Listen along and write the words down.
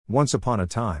Once upon a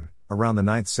time, around the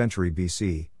 9th century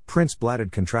BC, Prince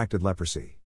Bladud contracted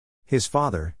leprosy. His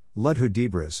father,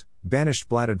 Ludhu-Debras, banished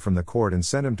Bladud from the court and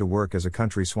sent him to work as a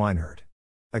country swineherd.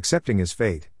 Accepting his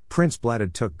fate, Prince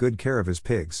Bladud took good care of his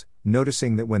pigs,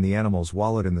 noticing that when the animals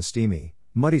wallowed in the steamy,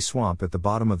 muddy swamp at the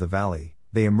bottom of the valley,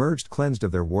 they emerged cleansed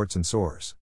of their warts and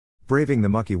sores. Braving the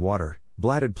mucky water,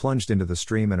 Bladud plunged into the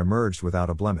stream and emerged without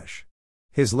a blemish.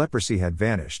 His leprosy had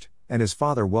vanished, and his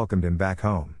father welcomed him back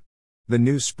home. The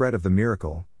news spread of the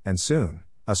miracle, and soon,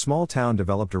 a small town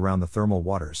developed around the thermal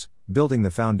waters, building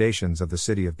the foundations of the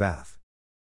city of Bath.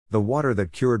 The water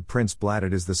that cured Prince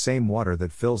Bladud is the same water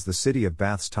that fills the city of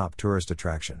Bath's top tourist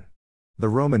attraction. The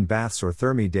Roman baths or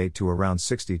thermae date to around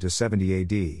 60 to 70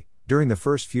 AD, during the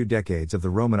first few decades of the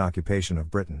Roman occupation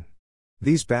of Britain.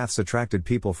 These baths attracted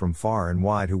people from far and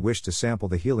wide who wished to sample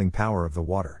the healing power of the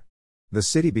water. The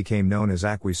city became known as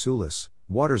Aquae Sulis,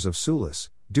 waters of Sulis,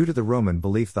 due to the Roman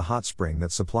belief the hot spring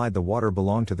that supplied the water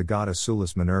belonged to the goddess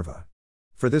Sulis Minerva.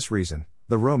 For this reason,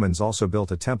 the Romans also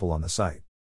built a temple on the site.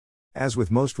 As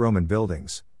with most Roman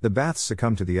buildings, the baths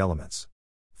succumbed to the elements.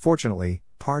 Fortunately,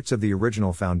 parts of the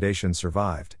original foundation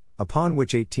survived, upon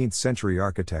which 18th century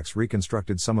architects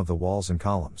reconstructed some of the walls and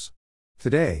columns.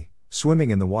 Today, swimming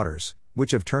in the waters,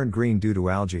 which have turned green due to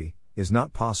algae, is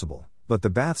not possible, but the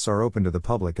baths are open to the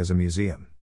public as a museum.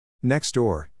 Next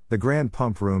door, the Grand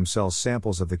Pump Room sells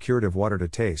samples of the curative water to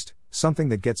taste, something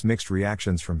that gets mixed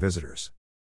reactions from visitors.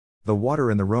 The water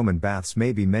in the Roman baths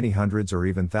may be many hundreds or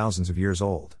even thousands of years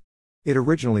old. It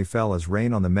originally fell as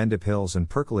rain on the Mendip Hills and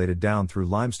percolated down through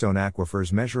limestone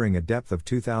aquifers measuring a depth of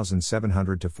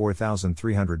 2,700 to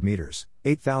 4,300 meters,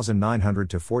 8,900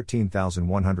 to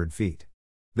 14,100 feet.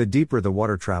 The deeper the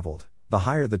water traveled, the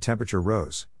higher the temperature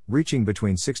rose, reaching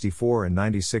between 64 and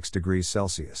 96 degrees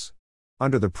Celsius.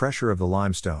 Under the pressure of the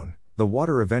limestone, the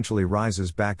water eventually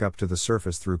rises back up to the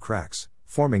surface through cracks,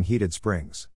 forming heated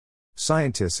springs.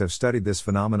 Scientists have studied this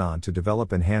phenomenon to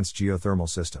develop enhanced geothermal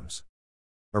systems.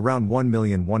 Around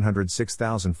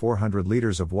 1,106,400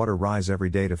 liters of water rise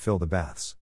every day to fill the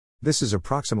baths. This is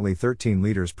approximately 13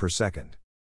 liters per second.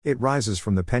 It rises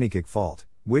from the Penicuik Fault,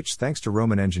 which, thanks to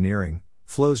Roman engineering,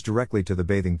 flows directly to the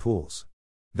bathing pools.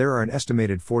 There are an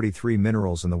estimated 43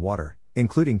 minerals in the water,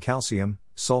 including calcium,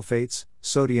 sulfates,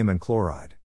 sodium and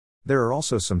chloride. There are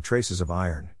also some traces of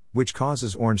iron, which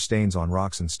causes orange stains on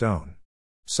rocks and stone.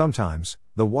 Sometimes,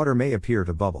 the water may appear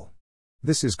to bubble.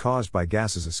 This is caused by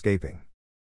gases escaping.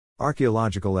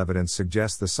 Archaeological evidence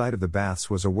suggests the site of the baths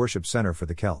was a worship center for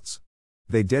the Celts.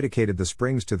 They dedicated the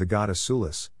springs to the goddess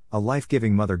Sulis, a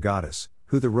life-giving mother goddess,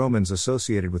 who the Romans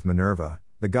associated with Minerva,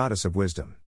 the goddess of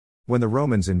wisdom. When the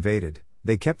Romans invaded,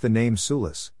 they kept the name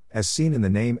Sulis, as seen in the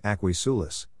name Aquae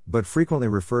Sulis, but frequently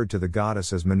referred to the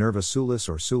goddess as Minerva Sulis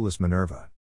or Sulis Minerva.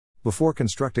 Before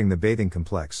constructing the bathing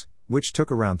complex, which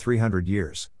took around 300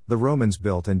 years, the Romans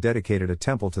built and dedicated a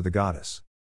temple to the goddess.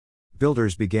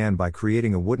 Builders began by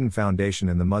creating a wooden foundation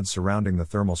in the mud surrounding the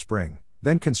thermal spring,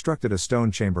 then constructed a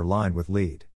stone chamber lined with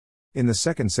lead. In the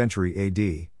 2nd century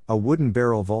AD, a wooden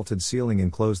barrel vaulted ceiling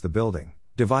enclosed the building,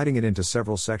 dividing it into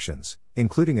several sections,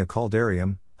 including a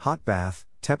caldarium, hot bath,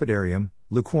 tepidarium,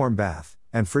 lukewarm bath,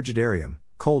 and frigidarium,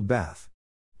 cold bath.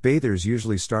 Bathers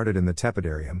usually started in the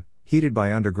tepidarium, heated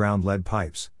by underground lead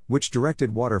pipes, which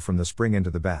directed water from the spring into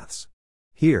the baths.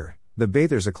 Here, the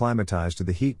bathers acclimatized to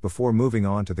the heat before moving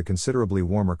on to the considerably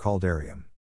warmer caldarium.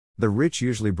 The rich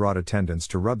usually brought attendants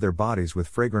to rub their bodies with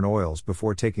fragrant oils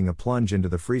before taking a plunge into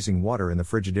the freezing water in the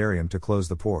frigidarium to close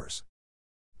the pores.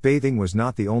 Bathing was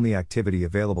not the only activity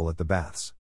available at the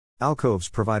baths. Alcoves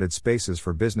provided spaces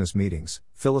for business meetings,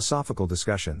 philosophical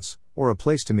discussions, or a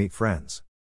place to meet friends.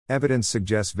 Evidence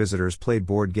suggests visitors played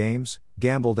board games,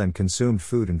 gambled and consumed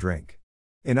food and drink.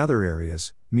 In other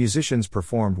areas, musicians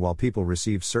performed while people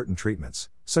received certain treatments,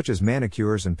 such as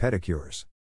manicures and pedicures.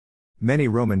 Many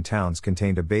Roman towns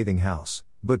contained a bathing house,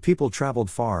 but people traveled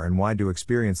far and wide to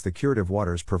experience the curative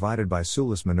waters provided by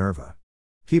Sulis Minerva.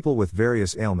 People with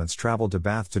various ailments traveled to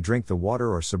Bath to drink the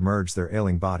water or submerge their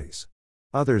ailing bodies.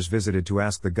 Others visited to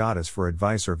ask the goddess for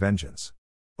advice or vengeance.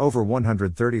 Over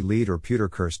 130 lead or pewter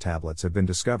curse tablets have been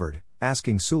discovered,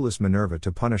 asking Sulis Minerva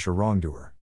to punish a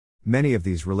wrongdoer. Many of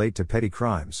these relate to petty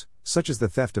crimes, such as the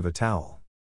theft of a towel.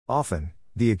 Often,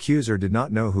 the accuser did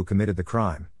not know who committed the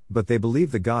crime, but they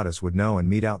believed the goddess would know and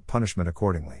mete out punishment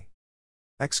accordingly.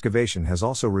 Excavation has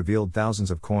also revealed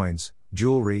thousands of coins,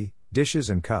 jewelry, dishes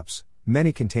and cups,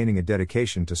 many containing a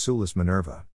dedication to Sulis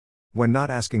Minerva. When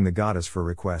not asking the goddess for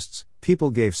requests,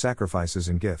 people gave sacrifices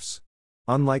and gifts.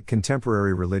 Unlike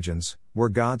contemporary religions, where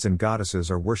gods and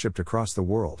goddesses are worshipped across the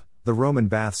world, the Roman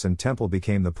baths and temple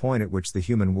became the point at which the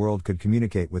human world could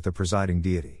communicate with the presiding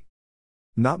deity.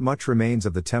 Not much remains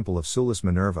of the temple of Sulis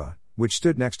Minerva, which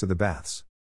stood next to the baths.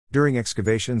 During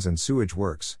excavations and sewage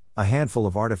works, a handful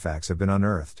of artifacts have been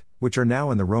unearthed, which are now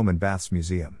in the Roman Baths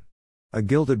Museum. A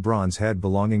gilded bronze head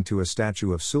belonging to a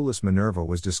statue of Sulis Minerva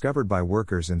was discovered by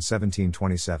workers in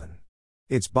 1727.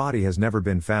 Its body has never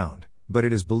been found, but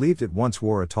it is believed it once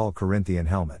wore a tall Corinthian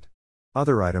helmet.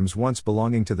 Other items once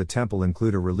belonging to the temple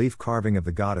include a relief carving of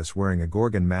the goddess wearing a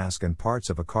Gorgon mask and parts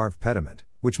of a carved pediment,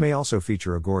 which may also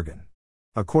feature a Gorgon.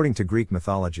 According to Greek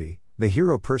mythology, the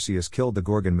hero Perseus killed the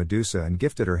Gorgon Medusa and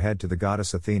gifted her head to the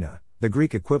goddess Athena, the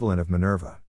Greek equivalent of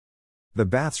Minerva. The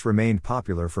baths remained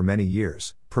popular for many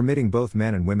years, permitting both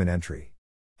men and women entry.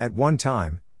 At one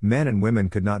time, men and women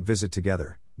could not visit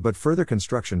together, but further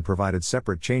construction provided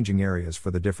separate changing areas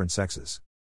for the different sexes.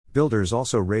 Builders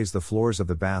also raised the floors of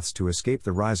the baths to escape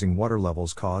the rising water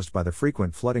levels caused by the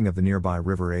frequent flooding of the nearby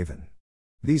River Avon.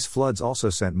 These floods also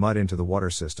sent mud into the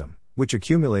water system, which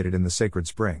accumulated in the sacred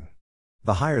spring.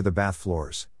 The higher the bath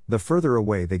floors, the further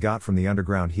away they got from the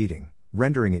underground heating,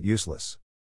 rendering it useless.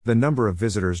 The number of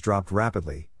visitors dropped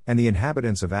rapidly, and the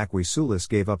inhabitants of Aquae Sulis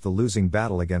gave up the losing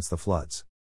battle against the floods.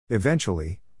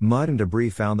 Eventually, mud and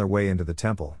debris found their way into the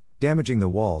temple, damaging the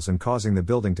walls and causing the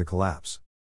building to collapse.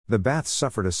 The baths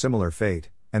suffered a similar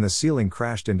fate, and the ceiling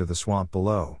crashed into the swamp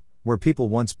below, where people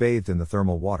once bathed in the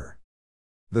thermal water.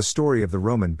 The story of the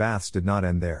Roman baths did not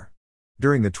end there.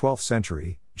 During the 12th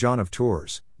century, John of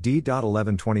Tours, d.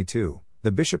 1122,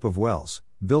 the Bishop of Wells,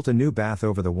 built a new bath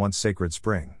over the once sacred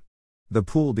spring. The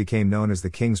pool became known as the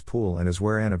King's Pool and is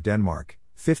where Anne of Denmark,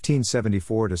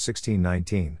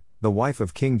 1574–1619, the wife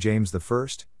of King James I,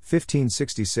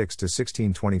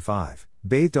 1566–1625,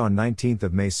 bathed on 19th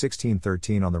of May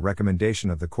 1613 on the recommendation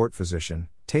of the court physician,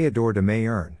 Théodore de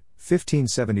Mayerne,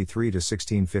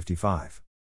 1573–1655.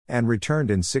 And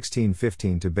returned in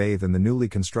 1615 to bathe in the newly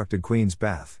constructed Queen's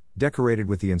Bath, decorated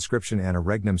with the inscription Anna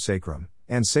Regnum Sacrum,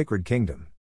 and Sacred Kingdom.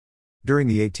 During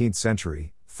the 18th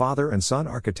century, father and son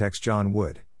architects John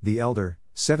Wood, the elder,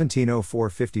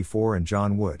 1704–54 and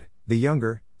John Wood, the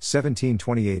younger,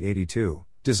 1728–82,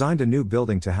 designed a new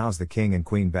building to house the King and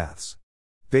Queen baths.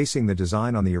 Basing the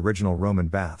design on the original Roman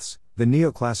baths, the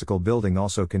neoclassical building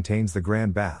also contains the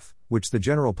Grand Bath, which the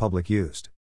general public used.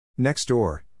 Next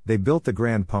door, they built the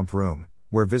Grand Pump Room,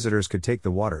 where visitors could take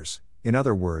the waters, in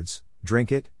other words,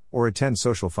 drink it, or attend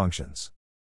social functions.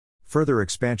 Further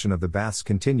expansion of the baths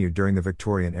continued during the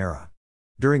Victorian era.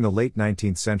 During the late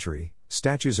 19th century,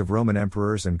 statues of Roman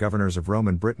emperors and governors of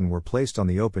Roman Britain were placed on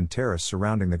the open terrace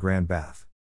surrounding the Grand Bath.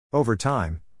 Over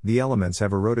time, the elements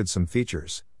have eroded some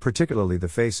features, particularly the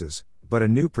faces, but a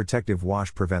new protective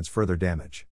wash prevents further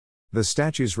damage. The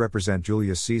statues represent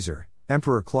Julius Caesar,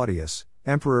 Emperor Claudius,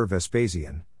 Emperor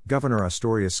Vespasian, Governor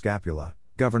Astorius Scapula,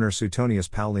 Governor Suetonius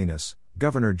Paulinus,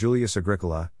 Governor Julius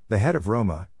Agricola, the head of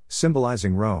Roma,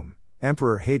 symbolizing Rome,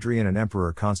 Emperor Hadrian and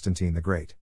Emperor Constantine the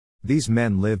Great. These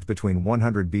men lived between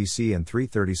 100 BC and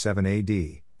 337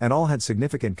 AD, and all had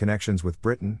significant connections with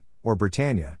Britain, or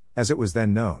Britannia, as it was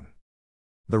then known.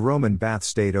 The Roman bath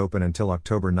stayed open until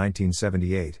October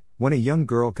 1978, when a young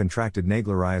girl contracted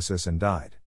naegleuriasis and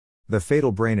died. The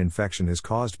fatal brain infection is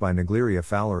caused by Naegleria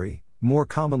fowleri, more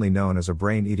commonly known as a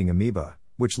brain-eating amoeba,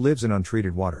 which lives in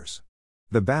untreated waters.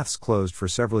 The baths closed for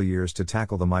several years to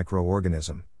tackle the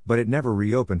microorganism, but it never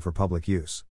reopened for public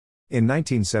use. In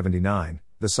 1979,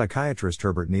 the psychiatrist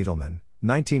Herbert Needleman,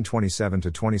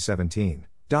 1927–2017,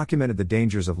 documented the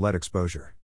dangers of lead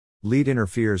exposure. Lead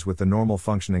interferes with the normal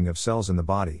functioning of cells in the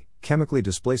body, chemically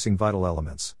displacing vital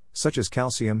elements, such as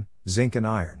calcium, zinc and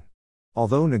iron.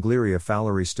 Although Naegleria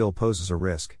fowleri still poses a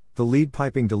risk, the lead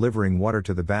piping delivering water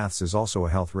to the baths is also a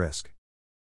health risk.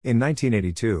 In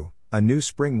 1982, a new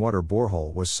spring water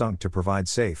borehole was sunk to provide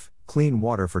safe, clean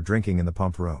water for drinking in the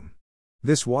pump room.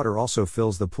 This water also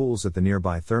fills the pools at the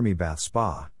nearby Thermi-Bath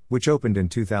Spa, which opened in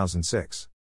 2006.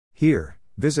 Here,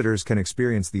 visitors can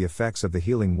experience the effects of the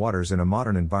healing waters in a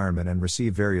modern environment and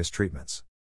receive various treatments.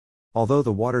 Although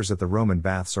the waters at the Roman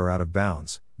baths are out of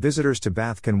bounds, visitors to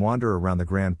Bath can wander around the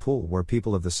Grand Pool where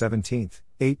people of the 17th,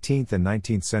 18th and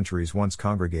 19th centuries once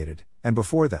congregated, and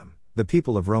before them, the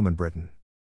people of Roman Britain.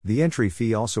 The entry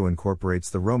fee also incorporates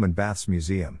the Roman Baths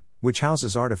Museum, which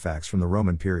houses artifacts from the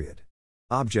Roman period.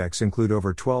 Objects include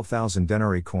over 12,000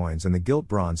 denarii coins and the gilt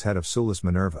bronze head of Sulis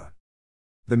Minerva.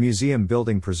 The museum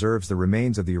building preserves the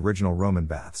remains of the original Roman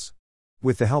baths.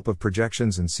 With the help of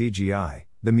projections and CGI,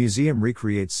 the museum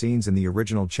recreates scenes in the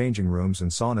original changing rooms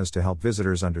and saunas to help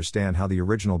visitors understand how the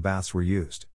original baths were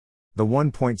used. The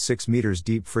 1.6 meters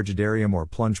deep frigidarium or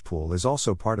plunge pool is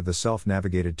also part of the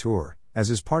self-navigated tour, as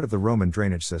is part of the Roman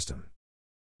drainage system.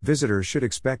 Visitors should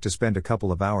expect to spend a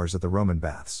couple of hours at the Roman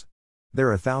baths. There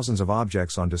are thousands of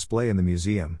objects on display in the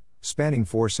museum, spanning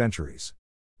 4 centuries.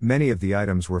 Many of the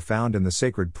items were found in the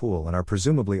sacred pool and are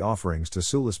presumably offerings to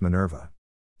Sulis Minerva.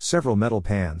 Several metal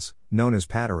pans, known as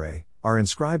paterae, are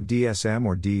inscribed DSM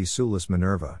or D Sulis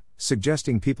Minerva,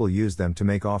 suggesting people used them to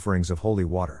make offerings of holy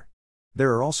water.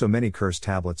 There are also many curse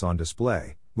tablets on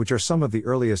display, which are some of the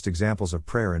earliest examples of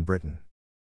prayer in Britain.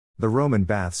 The Roman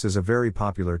Baths is a very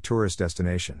popular tourist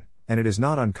destination, and it is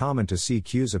not uncommon to see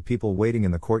queues of people waiting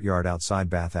in the courtyard outside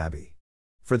Bath Abbey.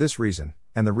 For this reason,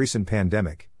 and the recent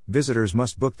pandemic, visitors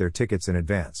must book their tickets in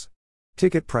advance.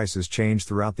 Ticket prices change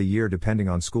throughout the year depending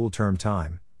on school term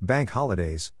time, bank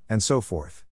holidays, and so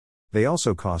forth. They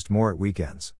also cost more at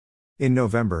weekends. In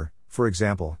November, for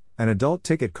example, an adult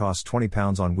ticket costs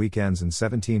 £20 on weekends and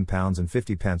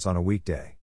 £17.50 on a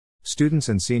weekday. Students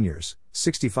and seniors,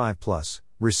 65 plus,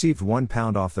 received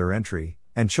 £1 off their entry,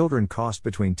 and children cost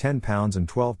between £10 and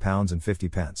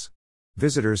 £12.50.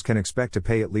 Visitors can expect to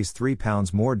pay at least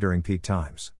 £3 more during peak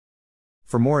times.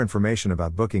 For more information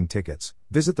about booking tickets,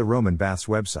 visit the Roman Baths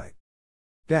website.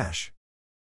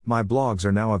 My blogs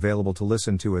are now available to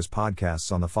listen to as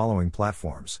podcasts on the following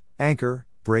platforms: Anchor,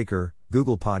 Breaker,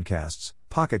 Google Podcasts,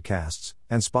 Pocket Casts,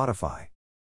 and Spotify.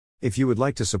 If you would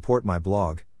like to support my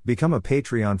blog, become a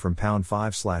Patreon from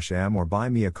 £5/m or buy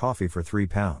me a coffee for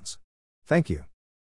 £3. Thank you.